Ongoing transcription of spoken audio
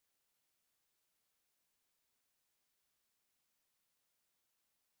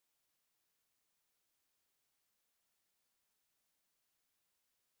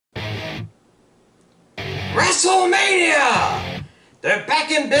WRESTLEMANIA! They're back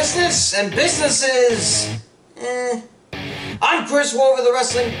in business, and business is... I'm Chris Wolvie, the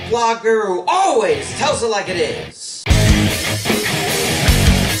wrestling blogger who always tells it like it is.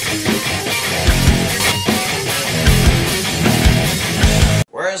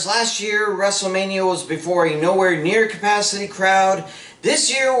 Whereas last year, WrestleMania was before a nowhere near capacity crowd, this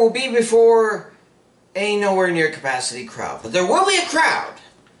year will be before a nowhere near capacity crowd. But there will be a crowd.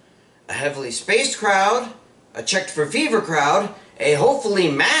 A heavily spaced crowd, a checked for fever crowd, a hopefully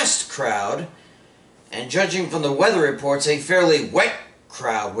masked crowd, and judging from the weather reports, a fairly wet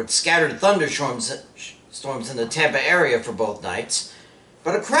crowd with scattered thunderstorms in the Tampa area for both nights,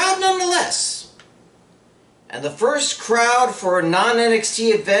 but a crowd nonetheless. And the first crowd for a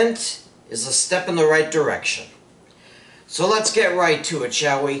non-NXT event is a step in the right direction. So let's get right to it,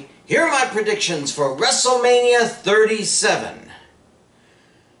 shall we? Here are my predictions for WrestleMania 37.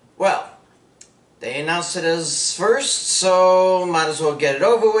 Well, they announced it as first, so might as well get it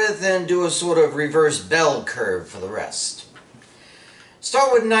over with and do a sort of reverse bell curve for the rest.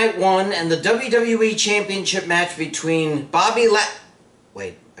 Start with night one and the WWE Championship match between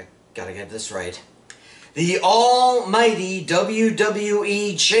Wait, I gotta get this right. The almighty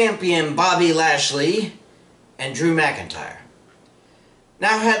WWE Champion Bobby Lashley and Drew McIntyre.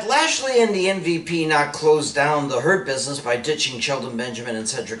 Now, had Lashley and the MVP not closed down the Hurt Business by ditching Shelton Benjamin and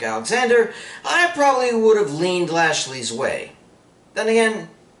Cedric Alexander, I probably would have leaned Lashley's way. Then again,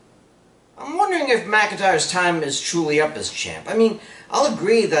 I'm wondering if McIntyre's time is truly up as champ. I mean, I'll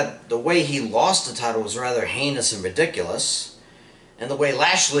agree that the way he lost the title was rather heinous and ridiculous, and the way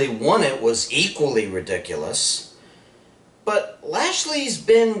Lashley won it was equally ridiculous. But Lashley's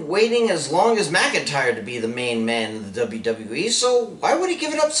been waiting as long as McIntyre to be the main man in the WWE, so why would he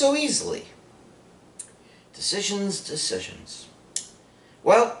give it up so easily? Decisions.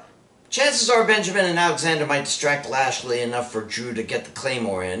 Well, chances are Benjamin and Alexander might distract Lashley enough for Drew to get the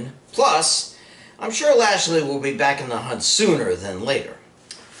Claymore in. Plus, I'm sure Lashley will be back in the hunt sooner than later.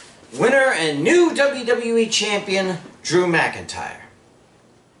 Winner and new WWE Champion, Drew McIntyre.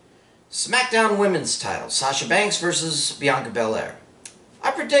 SmackDown Women's title, Sasha Banks versus Bianca Belair.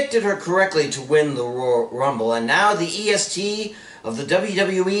 I predicted her correctly to win the Royal Rumble, and now the EST of the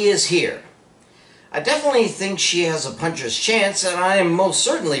WWE is here. I definitely think she has a puncher's chance, and I am most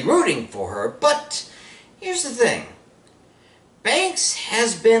certainly rooting for her, but here's the thing. Banks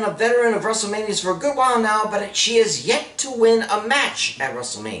has been a veteran of WrestleManias for a good while now, but she has yet to win a match at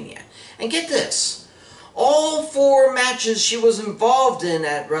WrestleMania. And get this. All 4 matches she was involved in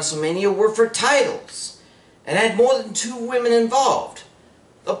at WrestleMania were for titles, and had more than 2 women involved.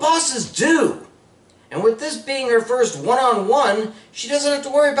 The boss is due, and with this being her first one-on-one, she doesn't have to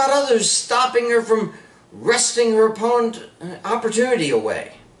worry about others stopping her from wresting her opponent opportunity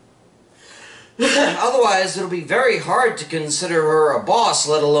away. Otherwise, it'll be very hard to consider her a boss,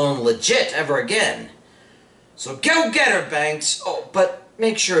 let alone legit, ever again. So go get her, Banks! Oh, but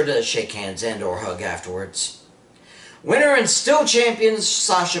make sure to shake hands and or hug afterwards. Winner and still champions,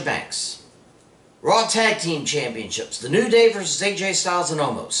 Sasha Banks. Raw Tag Team Championships, The New Day versus AJ Styles and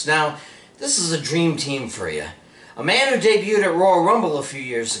Omos. Now, this is a dream team for you. A man who debuted at Royal Rumble a few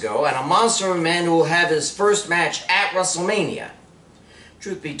years ago, and a monster of a man who will have his first match at WrestleMania.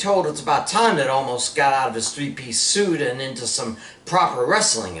 Truth be told, it's about time that Omos got out of his 3-piece suit and into some proper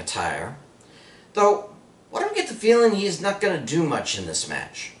wrestling attire. Though, I don't get the feeling he's not going to do much in this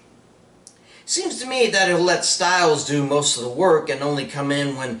match. Seems to me that he'll let Styles do most of the work and only come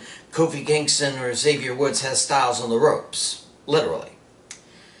in when Kofi Kingston or Xavier Woods has Styles on the ropes. Literally.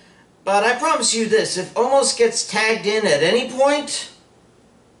 But I promise you this, if Omos gets tagged in at any point,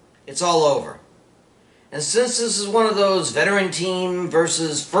 it's all over. And since this is one of those veteran team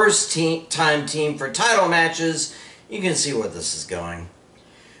versus first-time team for title matches, you can see where this is going.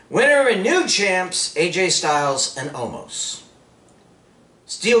 Winner and new champs, AJ Styles and Omos.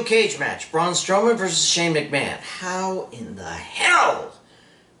 Steel cage match, Braun Strowman versus Shane McMahon. How in the hell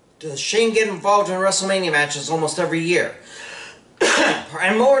does Shane get involved in WrestleMania matches almost every year?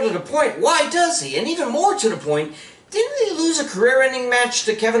 And more to the point, why does he? And even more to the point, didn't he lose a career-ending match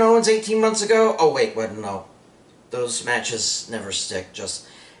to Kevin Owens 18 months ago? Oh wait, no. Those matches never stick, just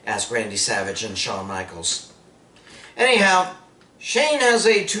ask Randy Savage and Shawn Michaels. Anyhow, Shane has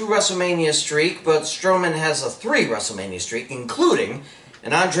a 2 WrestleMania streak, but Strowman has a 3 WrestleMania streak, including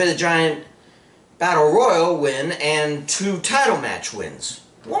an Andre the Giant Battle Royal win and 2 title match wins.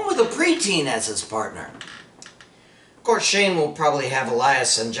 One with a preteen as his partner. Of course, Shane will probably have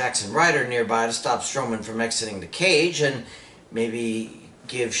Elias and Jackson Ryder nearby to stop Strowman from exiting the cage, and maybe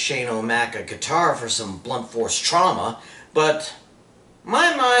give Shane O'Mac a guitar for some blunt force trauma, but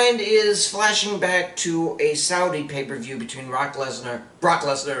My mind is flashing back to a Saudi pay-per-view between Brock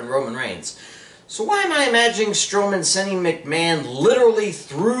Lesnar and Roman Reigns. So why am I imagining Strowman sending McMahon literally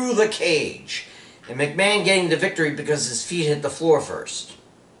through the cage, and McMahon getting the victory because his feet hit the floor first?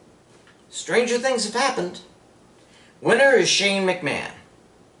 Stranger things have happened. Winner is Shane McMahon.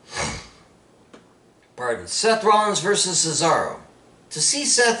 Pardon. Seth Rollins versus Cesaro. To see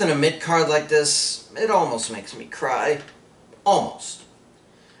Seth in a mid-card like this, it almost makes me cry. Almost.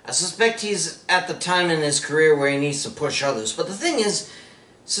 I suspect he's at the time in his career where he needs to push others, but the thing is,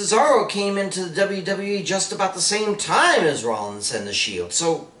 Cesaro came into the WWE just about the same time as Rollins and The Shield,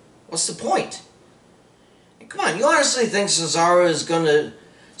 so what's the point? And come on, you honestly think Cesaro is gonna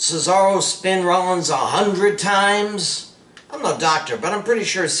spin Rollins 100 times? I'm no doctor, but I'm pretty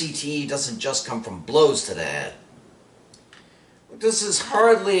sure CTE doesn't just come from blows to the head. This is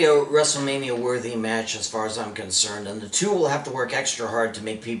hardly a WrestleMania-worthy match as far as I'm concerned, and the two will have to work extra hard to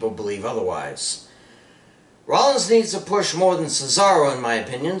make people believe otherwise. Rollins needs to push more than Cesaro, in my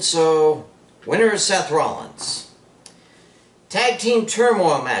opinion, so winner is Seth Rollins. Tag Team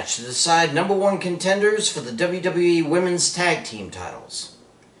Turmoil match to decide #1 contenders for the WWE Women's Tag Team titles.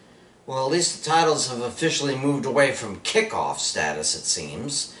 Well, at least the titles have officially moved away from kickoff status, it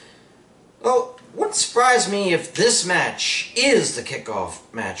seems. Well, it wouldn't surprise me if this match is the kickoff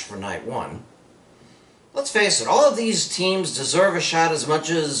match for Night 1. Let's face it, all of these teams deserve a shot as much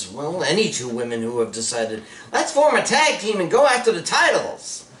as, well, any two women who have decided, let's form a tag team and go after the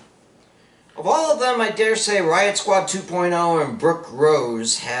titles. Of all of them, I dare say Riot Squad 2.0 and Brooke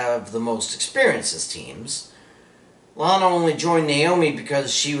Rose have the most experience as teams. Lana only joined Naomi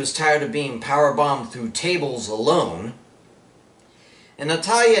because she was tired of being powerbombed through tables alone. And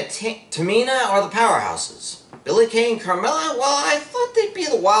Natalya, Tamina are the powerhouses. Billie Kay and Carmella, well, I thought they'd be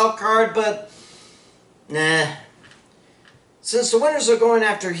the wild card, but nah. Since the winners are going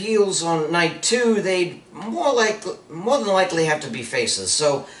after heels on Night 2, they'd more than likely have to be faces.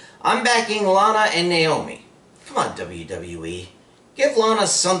 So I'm backing Lana and Naomi. Come on, WWE. Give Lana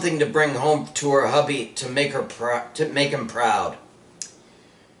something to bring home to her hubby to make him proud.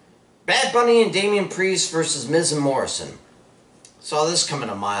 Bad Bunny and Damian Priest versus Miz and Morrison. Saw this coming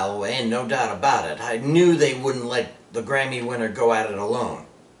a mile away, and no doubt about it. I knew they wouldn't let the Grammy winner go at it alone.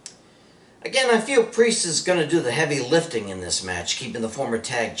 Again, I feel Priest is going to do the heavy lifting in this match, keeping the former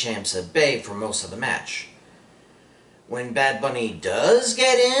tag champs at bay for most of the match. When Bad Bunny does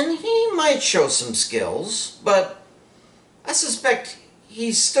get in, he might show some skills, but I suspect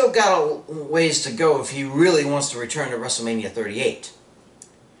he's still got a ways to go if he really wants to return to WrestleMania 38.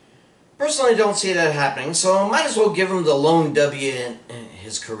 Personally, don't see that happening, so might as well give him the lone W in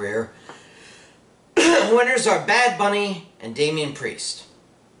his career. Winners are Bad Bunny and Damian Priest.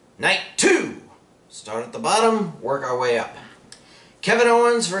 Night 2. Start at the bottom, work our way up. Kevin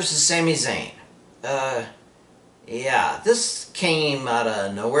Owens versus Sami Zayn. Yeah, this came out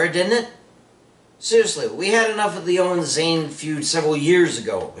of nowhere, didn't it? Seriously, we had enough of the Owens-Zayn feud several years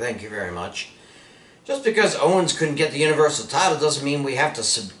ago, thank you very much. Just because Owens couldn't get the Universal title doesn't mean we have to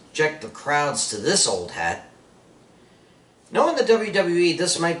subject the crowds to this old hat. Knowing the WWE,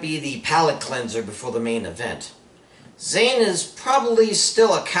 this might be the palate cleanser before the main event. Zayn is probably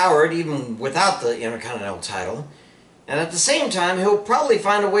still a coward even without the Intercontinental title, and at the same time he'll probably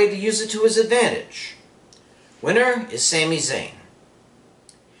find a way to use it to his advantage. Winner is Sami Zayn.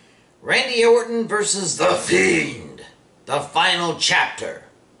 Randy Orton versus The Fiend. The final chapter.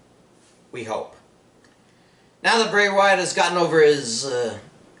 We hope. Now that Bray Wyatt has gotten over his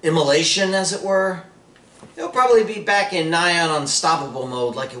immolation, as it were, he'll probably be back in nigh on unstoppable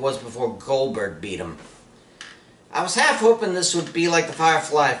mode like he was before Goldberg beat him. I was half hoping this would be like the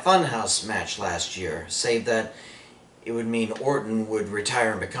Firefly Funhouse match last year, save that it would mean Orton would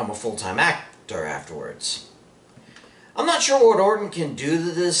retire and become a full-time actor afterwards. I'm not sure what Orton can do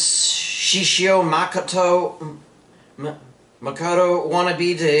to this Shishio Makoto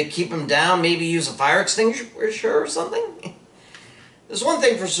wannabe to keep him down, maybe use a fire extinguisher or something? There's one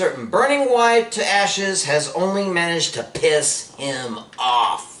thing for certain, burning Wyatt to ashes has only managed to piss him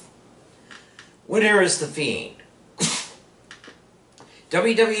off. Winner is The Fiend.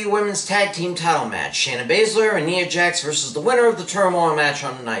 WWE Women's Tag Team title match, Shayna Baszler and Nia Jax versus the winner of the Turmoil match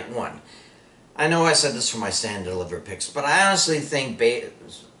on Night 1. I know I said this for my stand and deliver picks, but I honestly think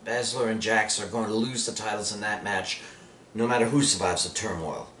Baszler and Jax are going to lose the titles in that match, no matter who survives the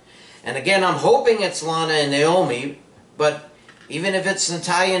turmoil. And again, I'm hoping it's Lana and Naomi, but even if it's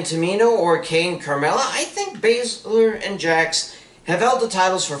Natalya and Tamina or Kay and Carmella, I think Baszler and Jax have held the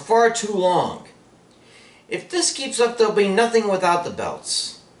titles for far too long. If this keeps up, there'll be nothing without the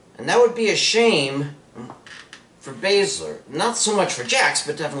belts. And that would be a shame for Baszler, not so much for Jax,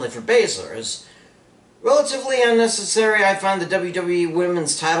 but definitely for Baszler, is relatively unnecessary. I find the WWE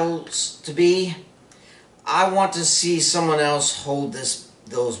Women's titles to be. I want to see someone else hold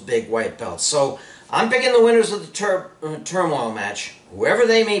those big white belts. So I'm picking the winners of the turmoil match, whoever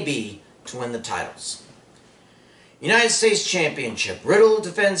they may be, to win the titles. United States Championship. Riddle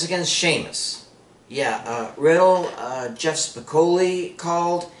defends against Sheamus. Yeah, Riddle, Jeff Spicoli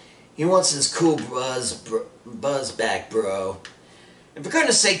called. He wants his cool buzz back, bro. And for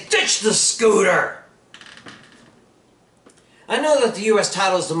goodness sake, ditch the scooter! I know that the US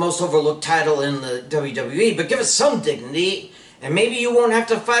title is the most overlooked title in the WWE, but give it some dignity, and maybe you won't have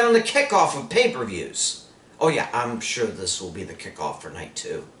to fight on the kickoff of pay-per-views. Oh yeah, I'm sure this will be the kickoff for night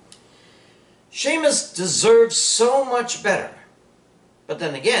 2. Sheamus deserves so much better. But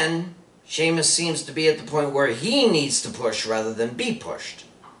then again, Sheamus seems to be at the point where he needs to push rather than be pushed.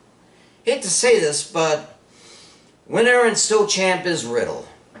 Hate to say this, but winner and still champ is Riddle.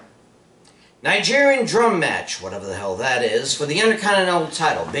 Nigerian drum match, whatever the hell that is, for the Intercontinental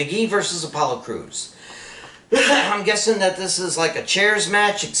title. Big E versus Apollo Crews. I'm guessing that this is like a chairs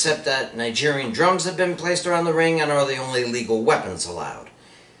match, except that Nigerian drums have been placed around the ring and are the only legal weapons allowed.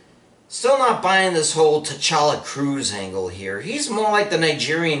 Still not buying this whole T'Challa Crews angle here. He's more like the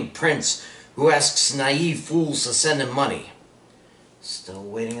Nigerian prince who asks naive fools to send him money. Still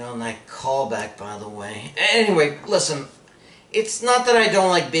waiting on that callback, by the way. Anyway, listen, it's not that I don't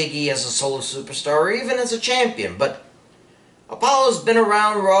like Big E as a solo superstar or even as a champion, but Apollo's been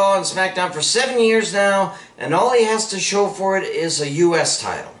around Raw and SmackDown for 7 years now, and all he has to show for it is a US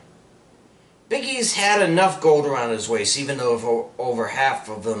title. Big E's had enough gold around his waist, even though over half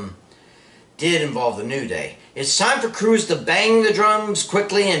of them did involve the New Day. It's time for Crews to bang the drums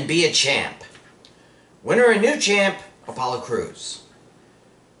quickly and be a champ. Winner and new champ, Apollo Crews.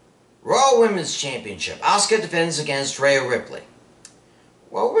 Raw Women's Championship. Asuka defends against Rhea Ripley.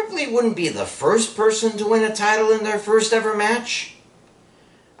 Well, Ripley wouldn't be the first person to win a title in their first ever match.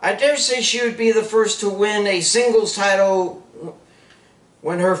 I dare say she would be the first to win a singles title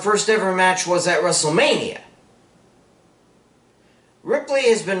when her first ever match was at WrestleMania. Ripley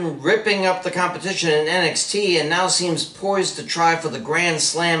has been ripping up the competition in NXT and now seems poised to try for the Grand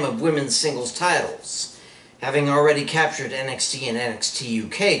Slam of women's singles titles, having already captured NXT and NXT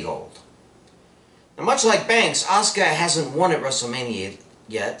UK gold. Now, much like Banks, Asuka hasn't won at WrestleMania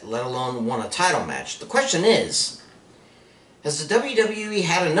yet, let alone won a title match. The question is, has the WWE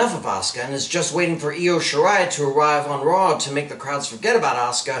had enough of Asuka and is just waiting for Io Shirai to arrive on Raw to make the crowds forget about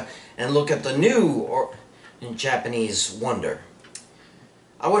Asuka and look at the new, or in Japanese, wonder?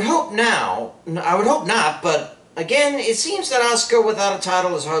 I would hope not, but again, it seems that Asuka without a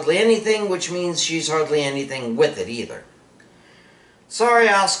title is hardly anything, which means she's hardly anything with it either. Sorry,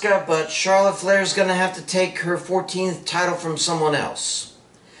 Asuka, but Charlotte Flair's gonna have to take her 14th title from someone else.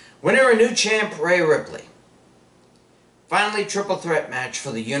 Winner and new champ, Rhea Ripley. Finally, triple threat match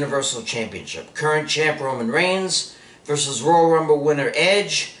for the Universal Championship. Current champ Roman Reigns versus Royal Rumble winner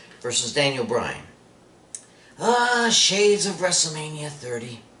Edge versus Daniel Bryan. Shades of WrestleMania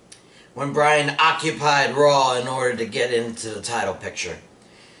 30, when Bryan occupied Raw in order to get into the title picture.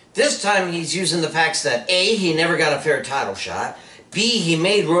 This time he's using the facts that A, he never got a fair title shot, B, he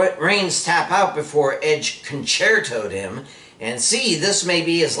made Reigns tap out before Edge concertoed him, and C, this may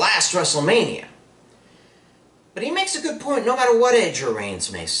be his last WrestleMania. But he makes a good point no matter what Edge or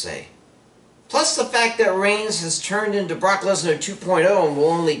Reigns may say. Plus the fact that Reigns has turned into Brock Lesnar 2.0 and will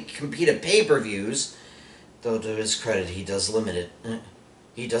only compete at pay-per-views, though to his credit, he doesn't limit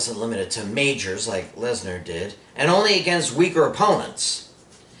it to majors like Lesnar did, and only against weaker opponents.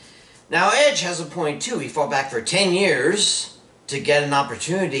 Now, Edge has a point too. He fought back for 10 years to get an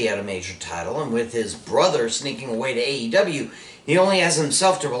opportunity at a major title, and with his brother sneaking away to AEW, he only has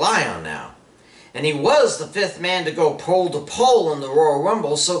himself to rely on now. And he was the 5th man to go pole to pole in the Royal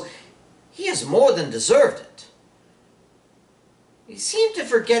Rumble, so he has more than deserved it. He seemed to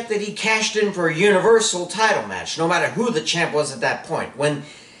forget that he cashed in for a Universal title match, no matter who the champ was at that point. When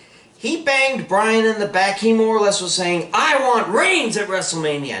he banged Bryan in the back, he more or less was saying, I want Reigns at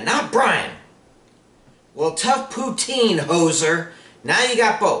WrestleMania, not Bryan. Well, tough poutine, hoser. Now you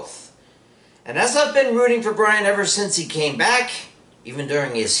got both. And as I've been rooting for Bryan ever since he came back, even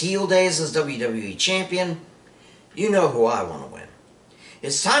during his heel days as WWE Champion, you know who I want to win.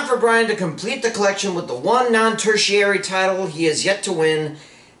 It's time for Bryan to complete the collection with the one non-tertiary title he has yet to win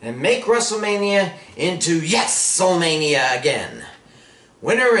and make WrestleMania into Yes-Solmania again.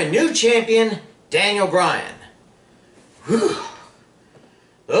 Winner and new champion, Daniel Bryan. Whew.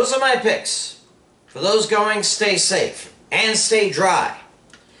 Those are my picks. For those going, stay safe and stay dry.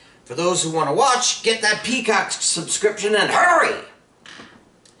 For those who want to watch, get that Peacock subscription and hurry!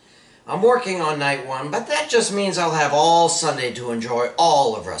 I'm working on night one, but that just means I'll have all Sunday to enjoy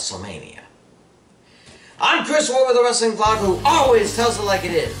all of WrestleMania. I'm Chris Wolvie, the wrestling vlog, who always tells it like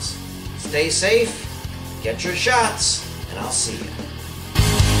it is. Stay safe, get your shots, and I'll see you.